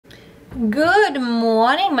Good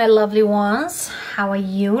morning, my lovely ones. How are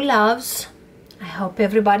you, loves? I hope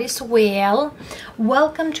everybody's well.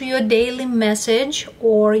 Welcome to your daily message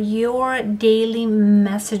or your daily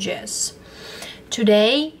messages.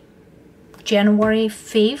 Today, January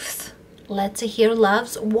 5th, let's see here,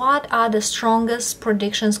 loves, what are the strongest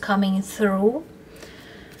predictions coming through?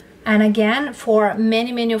 And again, for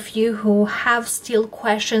many of you who have still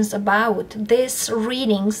questions about these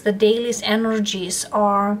readings, the daily's energies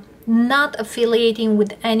are not affiliating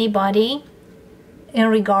with anybody in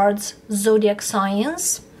regards zodiac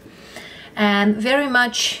signs, and very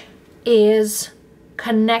much is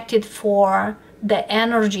connected for the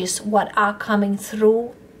energies what are coming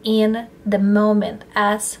through in the moment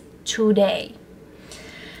as today.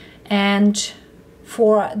 And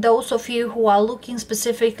for those of you who are looking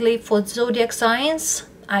specifically for zodiac signs,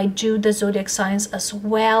 I do the zodiac signs as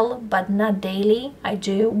well, but not daily. I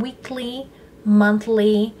do weekly,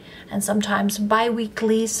 monthly, and sometimes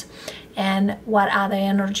bi-weeklies, and what are the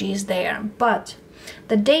energies there. But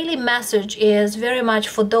the daily message is very much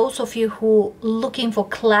for those of you who looking for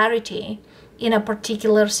clarity in a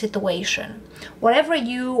particular situation. Whatever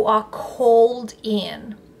you are called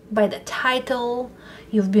in by the title,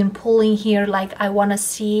 you've been pulling here like, I want to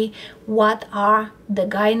see what are the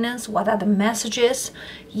guidance, what are the messages.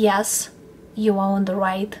 Yes, you are on the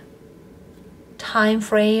right time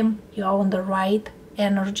frame, you are on the right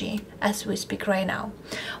energy as we speak right now.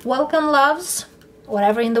 Welcome, loves,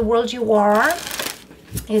 wherever in the world you are.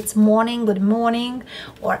 It's morning, good morning,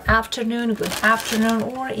 or afternoon, good afternoon,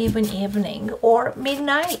 or even evening or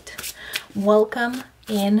midnight. Welcome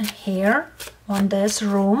in here on this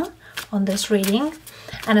room, on this reading.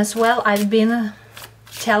 And as well, I've been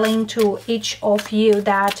telling to each of you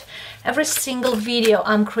that every single video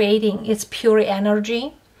I'm creating is pure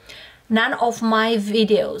energy. None of my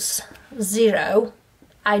videos, zero.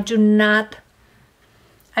 I don't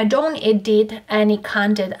edit any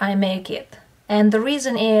content, I make it. And the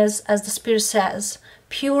reason is, as the Spirit says,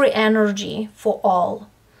 pure energy for all.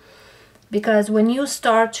 Because when you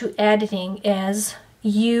start to editing is,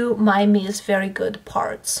 you might miss very good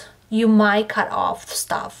parts. You might cut off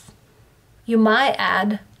stuff. You might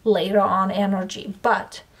add later on energy,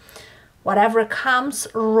 but whatever comes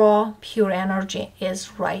raw, pure energy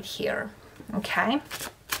is right here. Okay?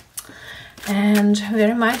 And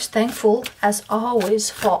very much thankful, as always,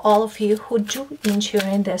 for all of you who do tune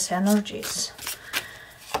in these energies.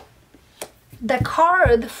 The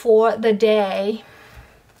card for the day,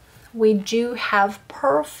 we do have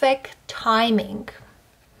perfect timing.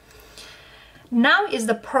 Now is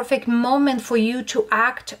the perfect moment for you to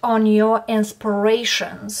act on your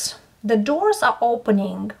inspirations. The doors are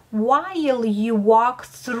opening while you walk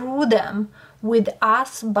through them with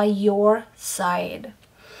us by your side.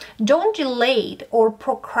 Don't delay or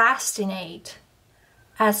procrastinate,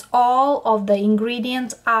 as all of the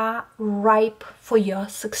ingredients are ripe for your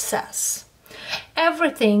success.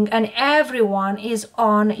 Everything and everyone is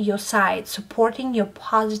on your side, supporting your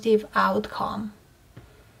positive outcome.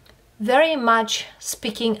 Very much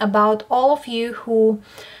speaking about all of you who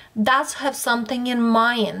does have something in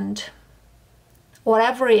mind,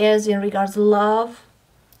 whatever it is in regards to love,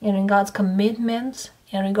 in regards to commitments,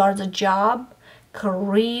 in regards to job,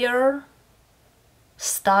 career,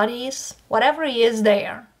 studies, whatever it is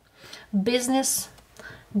there, business,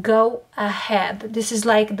 go ahead. This is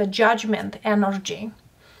like the judgment energy.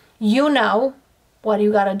 You know what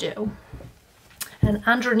you gotta do. And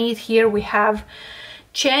underneath here we have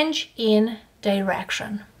change in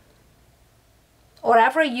direction.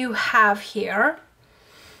 Whatever you have here,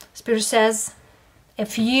 Spirit says,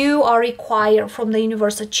 if you are required from the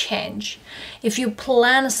universe a change, if you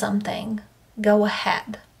plan something, go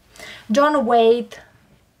ahead. Don't wait.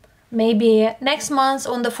 Maybe next month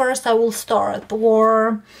on the 1st I will start,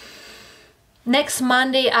 or next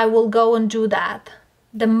Monday I will go and do that.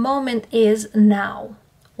 The moment is now.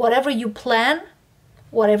 Whatever you plan,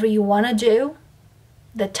 whatever you want to do,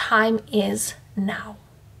 the time is now.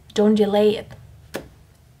 Don't delay it.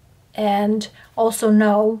 And also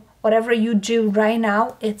know whatever you do right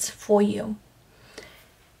now, it's for you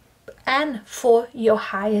and for your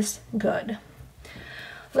highest good.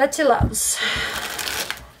 Let's see, loves,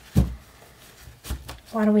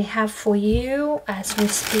 what do we have for you as we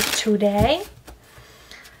speak today?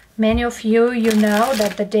 Many of you, you know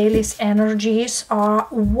that the daily's energies are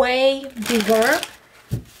way bigger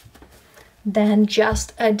than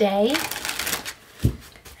just a day,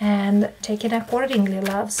 and take it accordingly,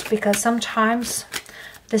 loves, because sometimes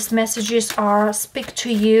these messages are speak to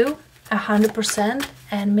you 100%,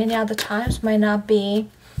 and many other times might not be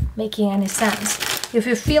making any sense. If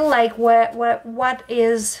you feel like what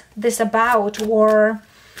is this about, or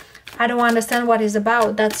I don't understand what it's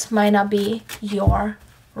about, that might not be your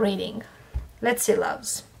reading. Let's see,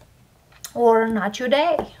 loves. Or not your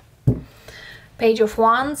day. Page of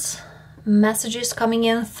Wands, messages coming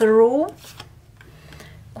in through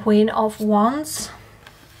Queen of Wands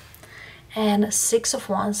and Six of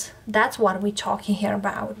Wands. That's what we're talking here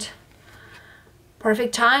about.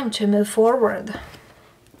 Perfect time to move forward.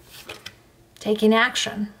 Taking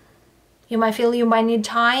action. You might feel you might need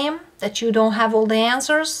time, that you don't have all the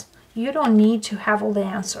answers. You don't need to have all the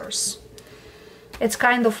answers. It's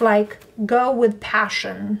kind of like go with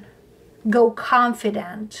passion, go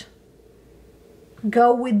confident,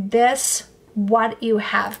 go with this, what you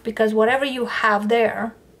have, because whatever you have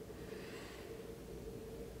there,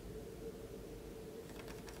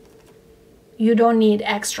 you don't need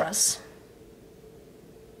extras.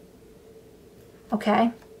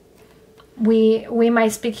 Okay? We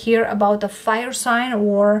might speak here about a fire sign,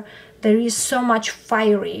 or there is so much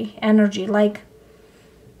fiery energy, like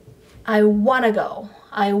I want to go,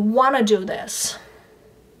 I want to do this.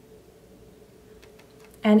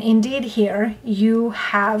 And indeed here you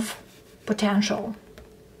have potential.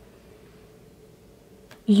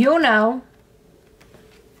 You know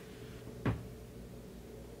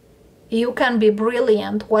you can be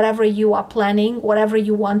brilliant, whatever you are planning, whatever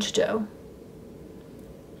you want to do.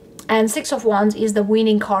 And Six of Wands is the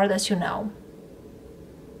winning card, as you know.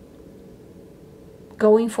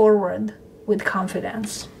 Going forward with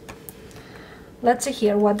confidence. Let's see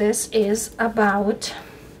here what this is about.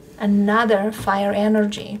 Another fire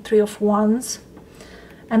energy, Three of Wands.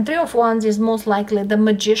 And Three of Wands is most likely the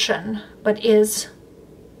magician, but is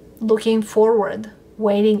looking forward,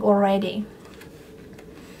 waiting already.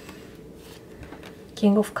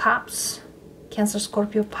 King of Cups, Cancer,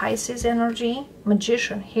 Scorpio, Pisces energy,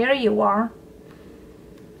 magician. Here you are.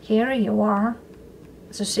 Here you are.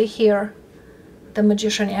 So see here, the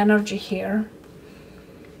magician energy here.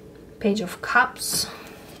 Page of Cups,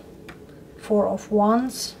 Four of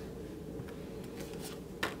Wands,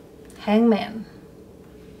 Hangman.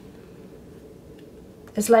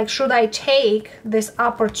 It's like, should I take this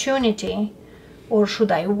opportunity or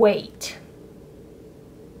should I wait?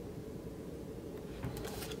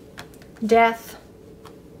 Death.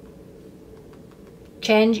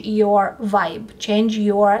 Change your vibe, change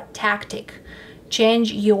your tactic,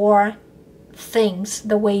 change your things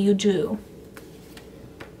the way you do.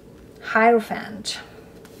 Hierophant.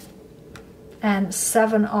 And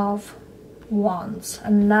Seven of Wands,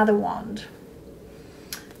 another wand.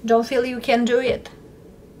 Don't feel you can do it,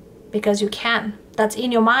 because you can. That's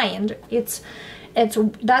in your mind.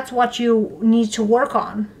 That's what you need to work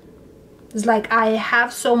on. It's like, I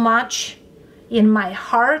have so much in my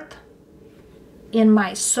heart, in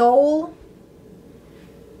my soul.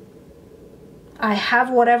 I have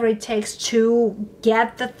whatever it takes to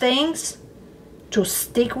get the things, to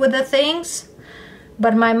stick with the things,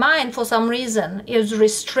 but my mind for some reason is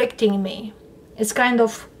restricting me. It's kind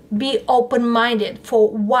of, be open-minded for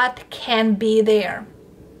what can be there,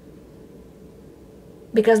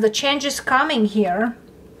 because the change is coming here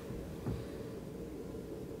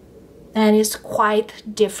and it's quite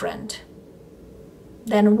different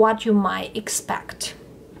than what you might expect.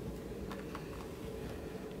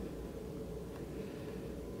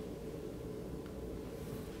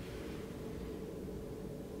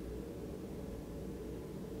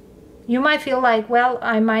 You might feel like, well,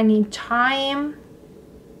 I might need time,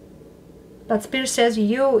 but Spirit says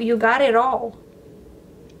you got it all.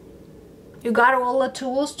 You got all the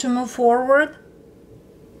tools to move forward,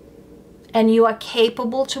 and you are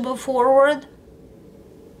capable to move forward.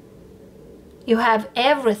 You have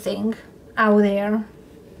everything out there,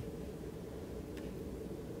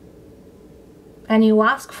 and you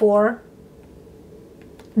ask for,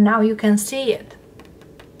 now you can see it.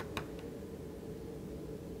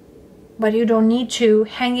 But you don't need to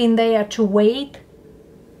hang in there to wait.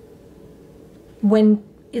 When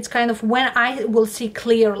it's kind of, when I will see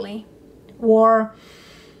clearly, or,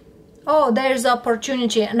 oh, there's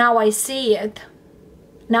opportunity, now I see it,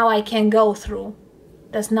 now I can go through.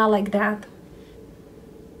 That's not like that.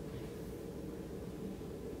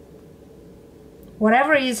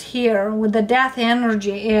 Whatever is here with the death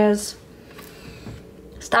energy is,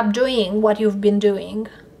 stop doing what you've been doing.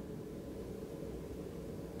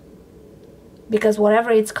 Because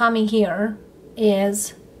whatever is coming here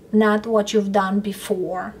is not what you've done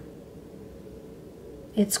before.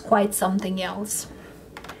 It's quite something else.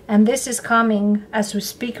 And this is coming as we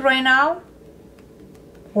speak right now,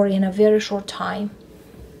 or in a very short time.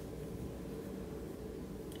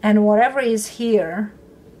 And whatever is here,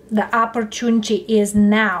 The opportunity is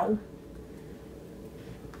now.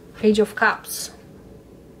 Page of Cups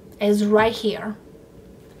is right here.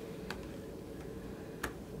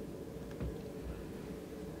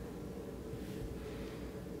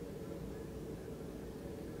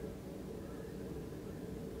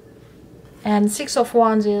 And Six of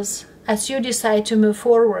Wands is, as you decide to move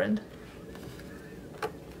forward,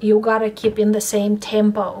 you gotta keep in the same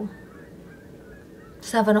tempo.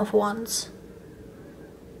 Seven of Wands.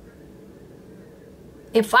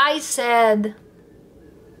 If I said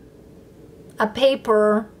a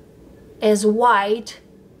paper is white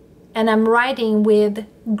and I'm writing with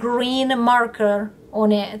green marker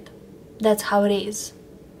on it, that's how it is.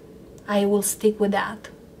 I will stick with that.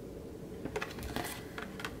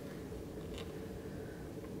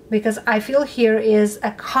 Because I feel here is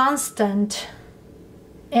a constant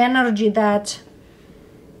energy that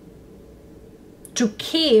to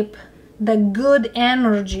keep the good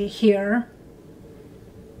energy here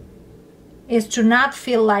is to not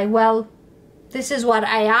feel like, well, this is what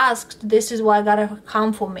I asked, this is what gotta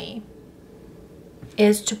come for me.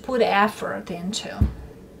 Is to put effort into.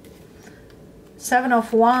 Seven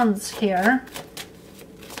of Wands here.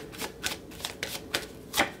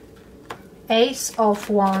 Ace of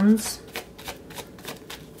Wands.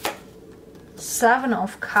 Seven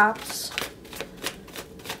of Cups.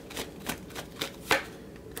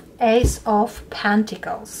 Ace of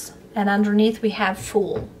Pentacles. And underneath we have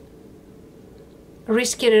Fool.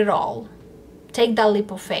 Risk it all. Take that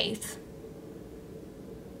leap of faith.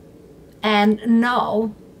 And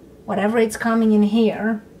know, whatever it's coming in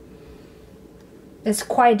here, is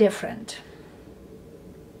quite different.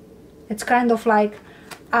 It's kind of like,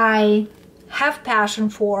 I have passion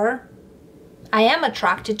for, I am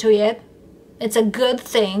attracted to it, it's a good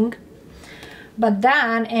thing, but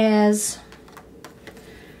then is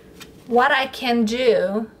what I can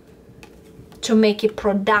do to make it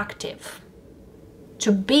productive,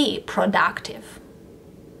 to be productive.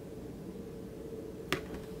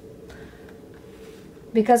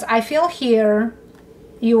 Because I feel here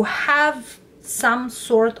you have some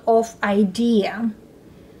sort of idea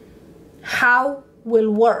how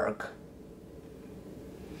will work,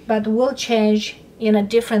 but will change in a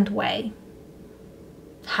different way.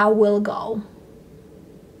 How will go.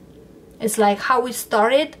 It's like how we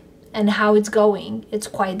started and how it's going. It's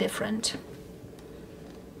quite different.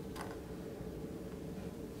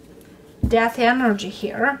 Death energy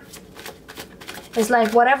here. It's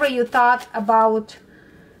like whatever you thought about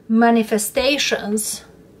manifestations,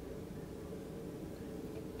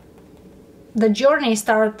 the journey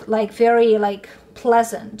start like very like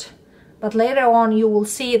pleasant, but later on you will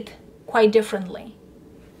see it quite differently.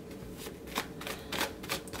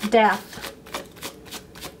 Death.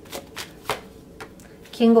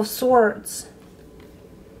 King of Swords.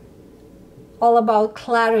 All about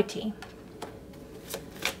clarity.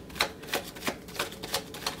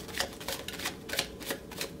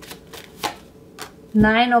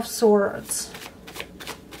 Nine of Swords.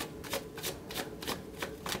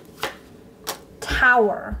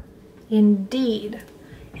 Tower. Indeed.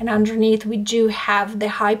 And underneath we do have the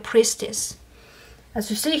High Priestess. As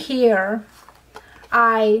you see here,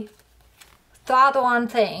 I thought one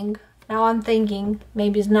thing, now I'm thinking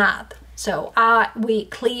maybe it's not. So we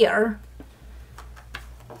clear,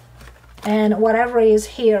 and whatever is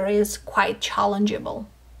here is quite challengeable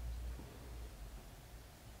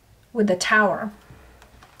with the Tower.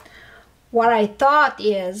 What I thought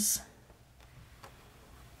is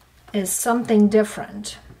something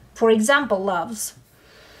different. For example, loves,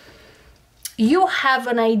 you have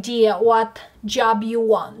an idea what job you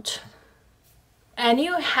want, and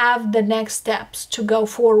you have the next steps to go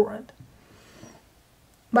forward.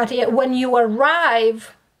 But when you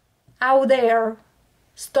arrive out there,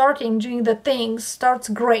 starting doing the things, starts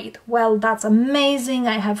great. Well, that's amazing.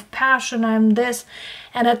 I have passion. I'm this.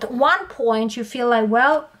 And at one point you feel like,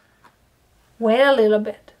 well, wait a little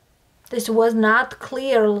bit. This was not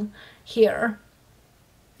clear here.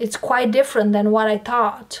 It's quite different than what I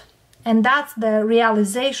thought. And that's the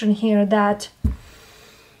realization here, that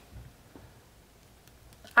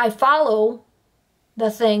I follow the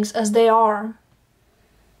things as they are.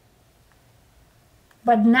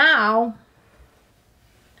 But now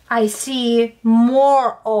I see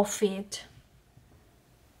more of it.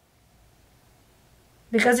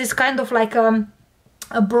 Because it's kind of like a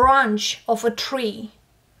branch of a tree.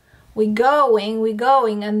 We're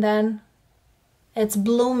going, and then it's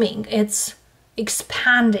blooming, it's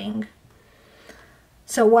expanding.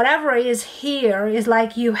 So whatever is here is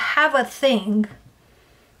like you have a thing,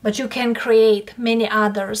 but you can create many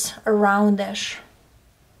others around it.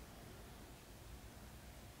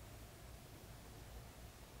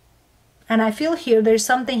 And I feel here there's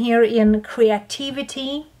something here in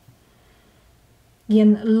creativity,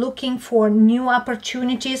 in looking for new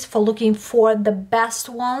opportunities, for looking for the best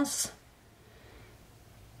ones,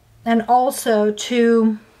 and also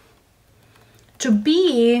to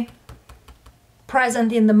be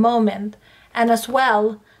present in the moment, and as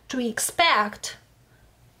well to expect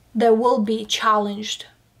there will be challenged,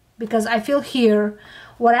 because I feel here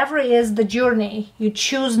whatever is the journey you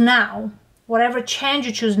choose now, whatever change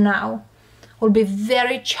you choose now, will be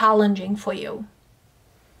very challenging for you.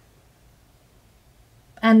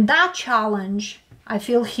 And that challenge, I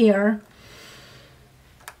feel here,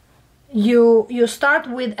 you start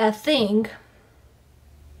with a thing,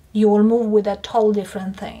 you will move with a totally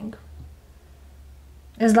different thing.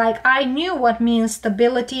 It's like I knew what means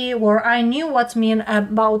stability, or I knew what mean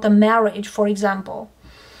about a marriage, for example.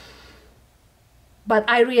 But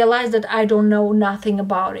I realized that I don't know nothing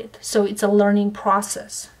about it. So it's a learning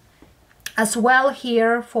process. As well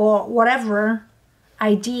here for whatever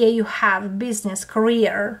idea you have, business,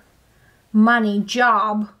 career, money,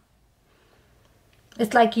 job.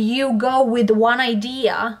 It's like you go with one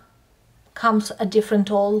idea, comes a different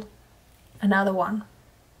another one.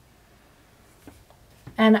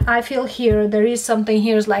 And I feel here there is something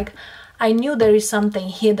here, it's like I knew there is something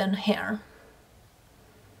hidden here.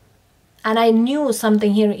 And I knew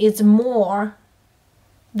something here is more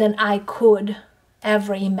than I could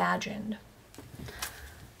ever imagine.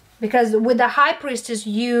 Because with the High Priestess,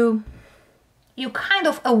 you kind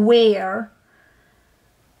of aware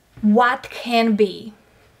what can be.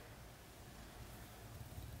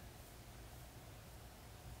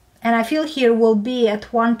 And I feel here will be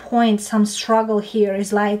at one point some struggle here.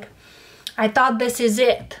 Is like, I thought this is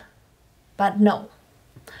it, but no.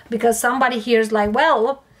 Because somebody here is like,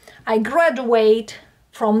 well, I graduate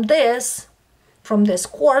from this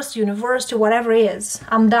course, university, whatever it is,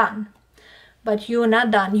 I'm done. But you're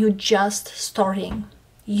not done, you're just starting.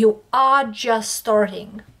 You are just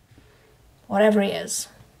starting, whatever it is.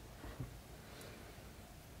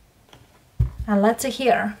 And let's see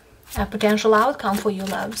here, a potential outcome for you,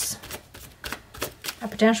 loves. A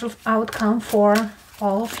potential outcome for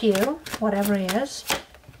all of you, whatever it is.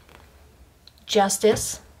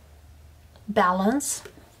 Justice, balance,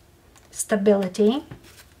 stability.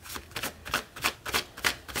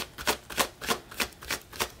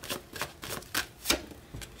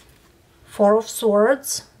 Four of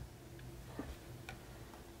Swords.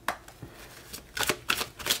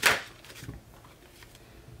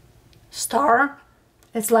 Star.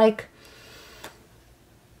 It's like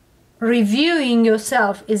reviewing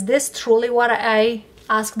yourself. Is this truly what I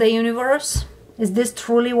asked the universe? Is this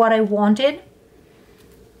truly what I wanted?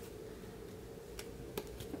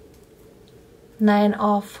 Nine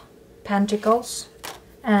of Pentacles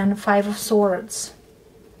and Five of Swords.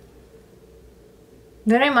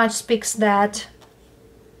 Very much speaks that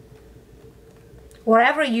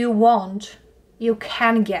whatever you want, you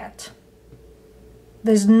can get.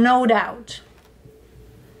 There's no doubt.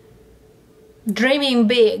 Dreaming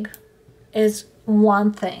big is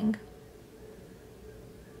one thing.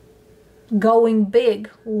 Going big,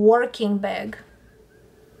 working big,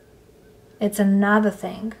 it's another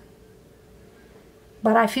thing.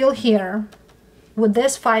 But I feel here, with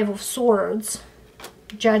this Five of Swords,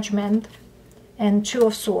 Judgment, and Two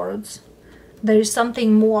of Swords, there is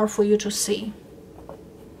something more for you to see.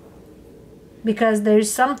 Because there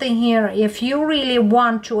is something here, if you really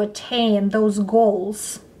want to attain those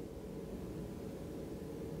goals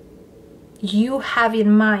you have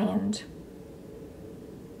in mind,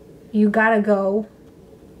 you gotta go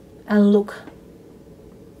and look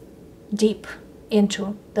deep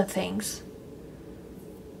into the things.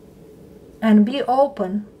 And be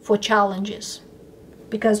open for challenges.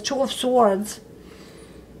 Because Two of Swords,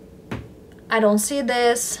 I don't see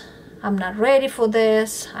this, I'm not ready for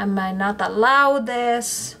this, I might not allow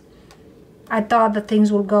this. I thought that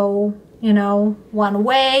things will go, you know, one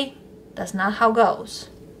way. That's not how it goes.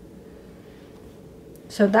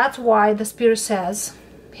 So that's why the Spirit says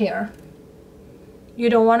here, you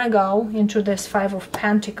don't want to go into this Five of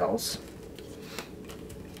Pentacles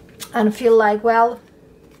and feel like, well,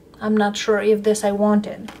 I'm not sure if this I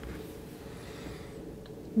wanted.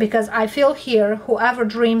 Because I feel here, whoever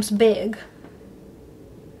dreams big,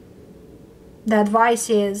 the advice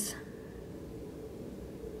is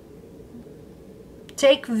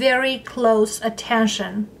take very close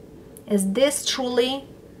attention. Is this truly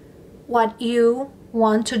what you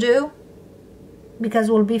want to do? Because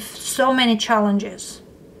there will be so many challenges,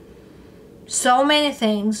 so many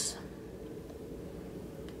things,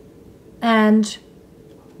 and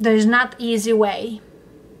there's not easy way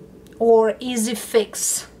or easy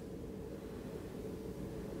fix.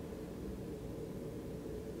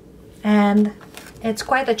 And it's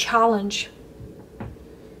quite a challenge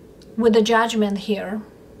with the Judgment here.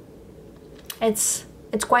 It's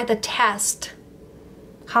quite a test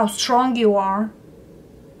how strong you are,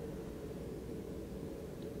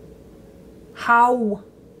 how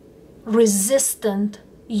resistant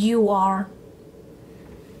you are.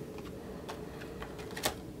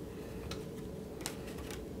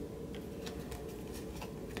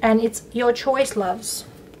 And it's your choice, loves.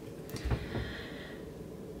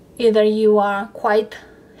 Either you are quite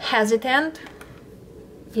hesitant,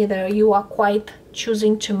 either you are quite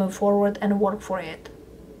choosing to move forward and work for it.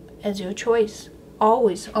 As your choice.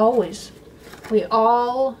 Always, always. We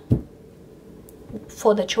all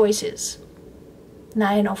for the choices.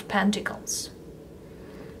 Nine of Pentacles.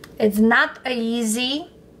 It's not an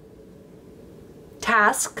easy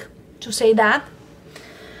task to say that,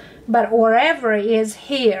 but whatever is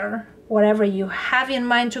here, whatever you have in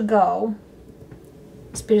mind to go,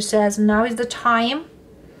 Spirit says now is the time.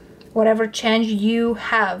 Whatever change you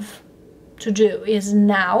have to do is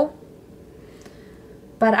now.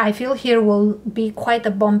 But I feel here will be quite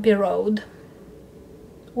a bumpy road.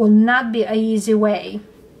 Will not be an easy way.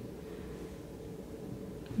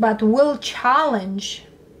 But will challenge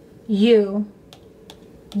you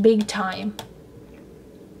big time.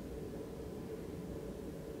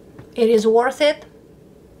 It is worth it.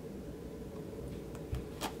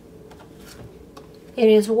 It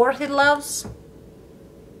is worth it, loves.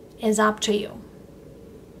 It's up to you.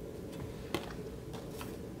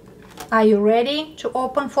 Are you ready to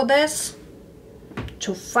open for this?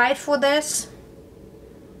 To fight for this?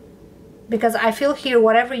 Because I feel here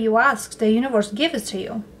whatever you ask, the universe gives it to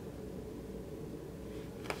you.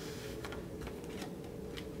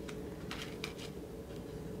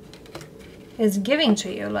 It's giving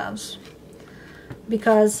to you, loves.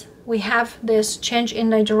 Because we have this change in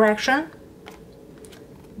the direction.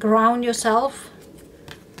 Ground yourself.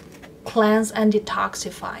 Cleanse and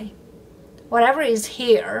detoxify. Whatever is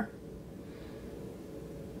here,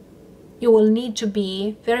 you will need to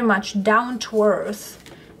be very much down to earth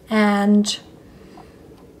and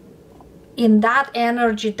in that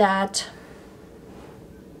energy that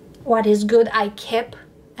what is good I keep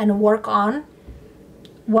and work on.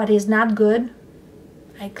 What is not good,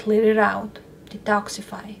 I clear it out,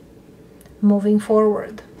 detoxify, moving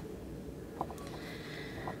forward.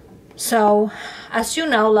 So, as you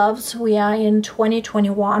know, loves, we are in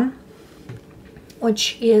 2021,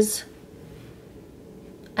 which is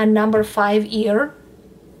a number 5 year.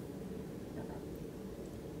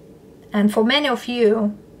 And for many of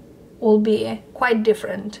you, will be quite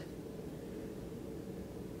different.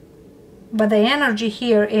 But the energy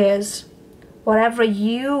here is whatever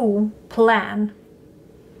you plan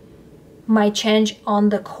might change on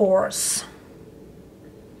the course.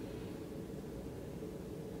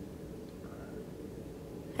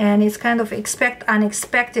 And it's kind of expect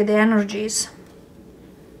unexpected energies,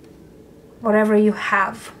 whatever you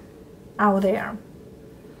have out there.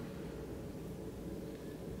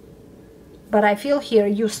 But I feel here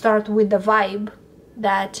you start with the vibe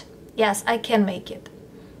that, yes, I can make it.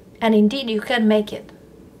 And indeed, you can make it.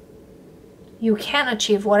 You can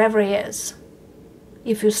achieve whatever it is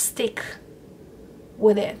if you stick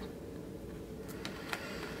with it.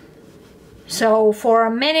 So for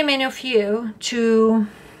many of you to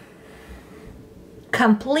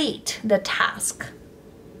complete the task,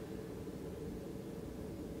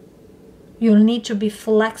 you'll need to be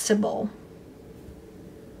flexible.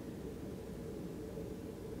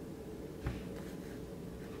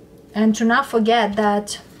 And to not forget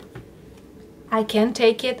that I can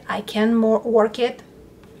take it, I can work it,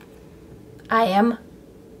 I am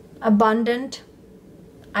abundant,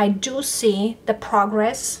 I do see the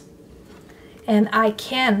progress, and I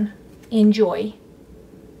can enjoy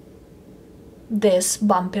this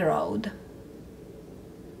bumpy road.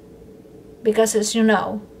 Because as you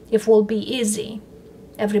know, if it will be easy,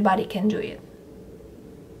 everybody can do it.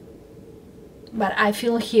 But I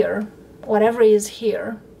feel here, whatever is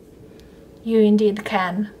here, you indeed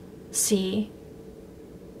can see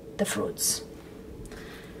the fruits.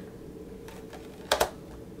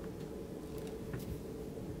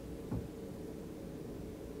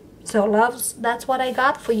 So loves, that's what I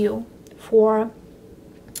got for you for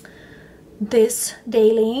this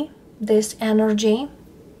daily, this energy.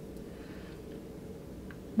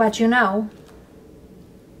 But you know,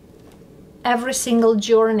 every single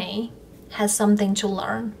journey has something to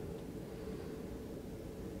learn.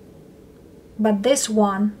 But this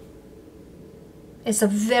one is a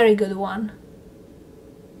very good one.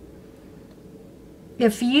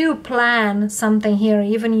 If you plan something here,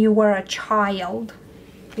 even you were a child,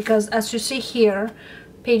 because as you see here,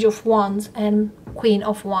 Page of Wands and Queen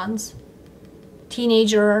of Wands.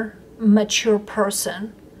 Teenager, mature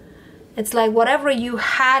person. It's like whatever you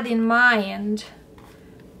had in mind,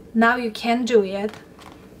 now you can do it.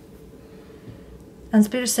 And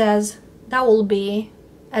Spirit says that will be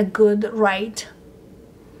a good right.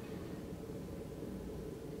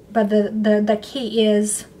 But the key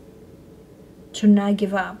is to not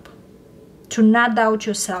give up, to not doubt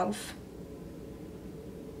yourself,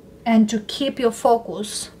 and to keep your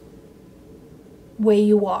focus where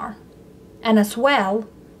you are. And as well,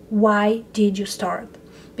 why did you start?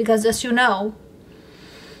 Because as you know,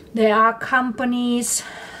 there are companies,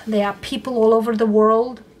 there are people all over the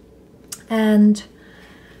world, and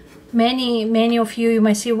many of you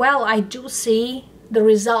might say, well, I do see the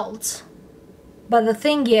results. But the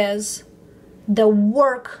thing is, the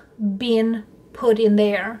work being put in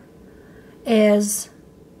there is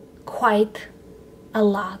quite a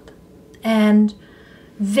lot. And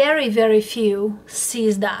very, very few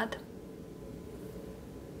sees that.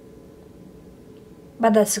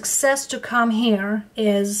 But the success to come here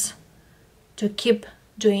is to keep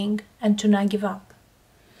doing and to not give up.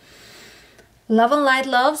 Love and light,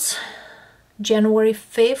 loves. January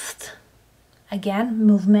 5th, again,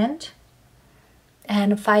 movement.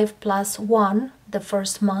 And 5 + 1, the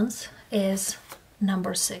first month, is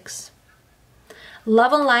number 6.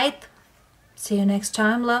 Love and light. See you next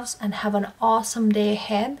time, loves, and have an awesome day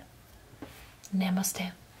ahead.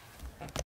 Namaste.